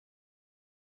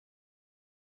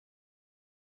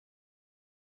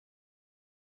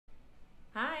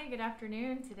Hi, good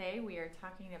afternoon. Today we are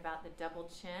talking about the double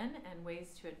chin and ways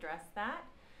to address that.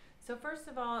 So first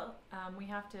of all, we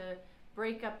have to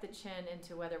break up the chin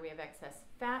into whether we have excess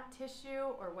fat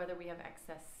tissue or whether we have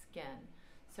excess skin.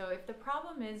 So if the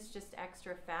problem is just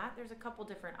extra fat, there's a couple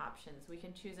different options. We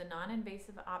can choose a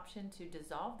non-invasive option to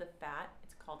dissolve the fat.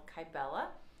 It's called Kybella.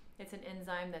 It's an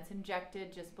enzyme that's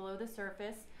injected just below the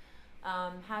surface.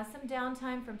 Has some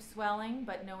downtime from swelling,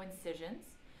 but no incisions.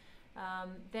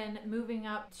 Then moving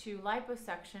up to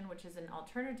liposuction, which is an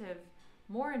alternative,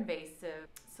 more invasive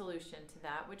solution to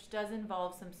that, which does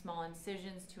involve some small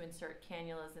incisions to insert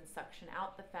cannulas and suction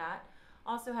out the fat.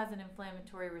 Also has an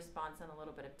inflammatory response and a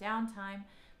little bit of downtime,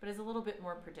 but is a little bit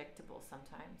more predictable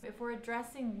sometimes. If we're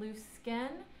addressing loose skin,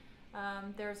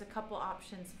 there's a couple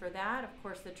options for that. Of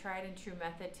course, the tried and true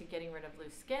method to getting rid of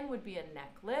loose skin would be a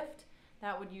neck lift.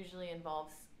 That would usually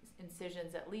involve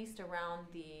incisions at least around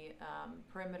the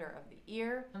perimeter of the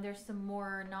ear. And there's some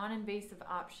more non-invasive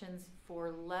options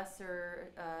for lesser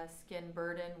skin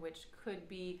burden, which could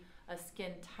be a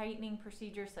skin tightening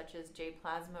procedure such as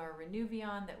J-plasma or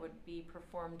Renuvion that would be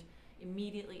performed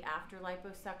immediately after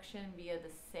liposuction via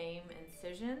the same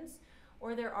incisions.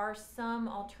 Or there are some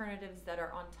alternatives that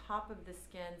are on top of the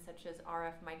skin, such as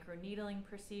RF microneedling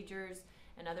procedures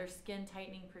and other skin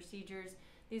tightening procedures.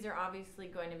 These are obviously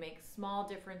going to make small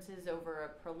differences over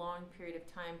a prolonged period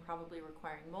of time, probably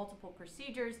requiring multiple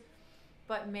procedures,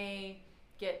 but may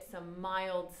get some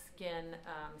mild skin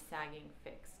sagging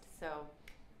fixed. So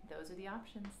those are the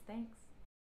options. Thanks.